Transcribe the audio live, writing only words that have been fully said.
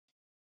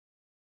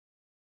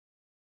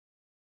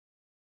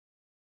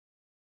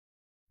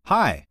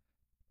Hi!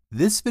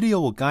 This video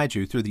will guide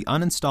you through the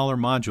Uninstaller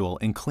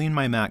module in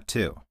CleanMyMac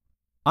 2.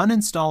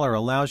 Uninstaller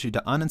allows you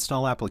to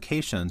uninstall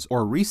applications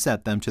or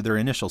reset them to their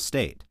initial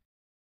state,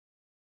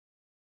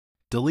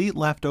 delete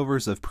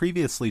leftovers of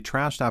previously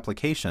trashed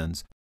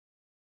applications,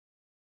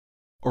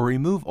 or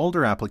remove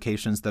older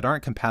applications that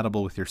aren't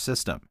compatible with your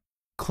system.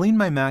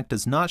 CleanMyMac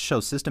does not show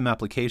system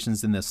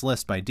applications in this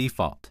list by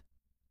default.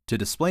 To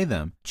display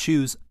them,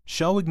 choose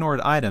Show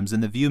Ignored Items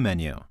in the View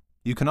menu.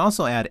 You can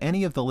also add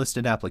any of the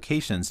listed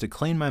applications to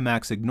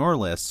CleanMyMac's Ignore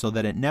list so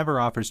that it never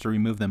offers to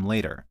remove them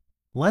later.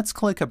 Let's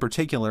click a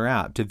particular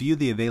app to view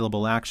the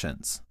available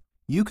actions.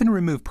 You can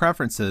remove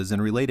preferences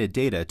and related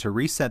data to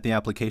reset the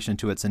application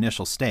to its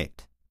initial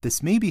state.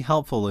 This may be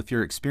helpful if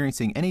you're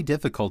experiencing any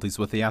difficulties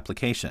with the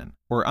application,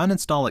 or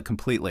uninstall it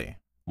completely.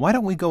 Why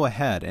don't we go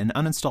ahead and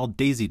uninstall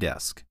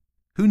DaisyDisk?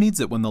 Who needs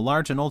it when the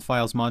Large and Old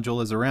Files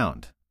module is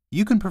around?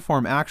 You can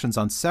perform actions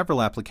on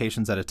several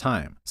applications at a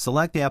time.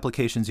 Select the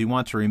applications you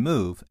want to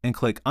remove and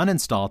click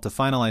Uninstall to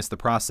finalize the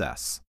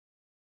process.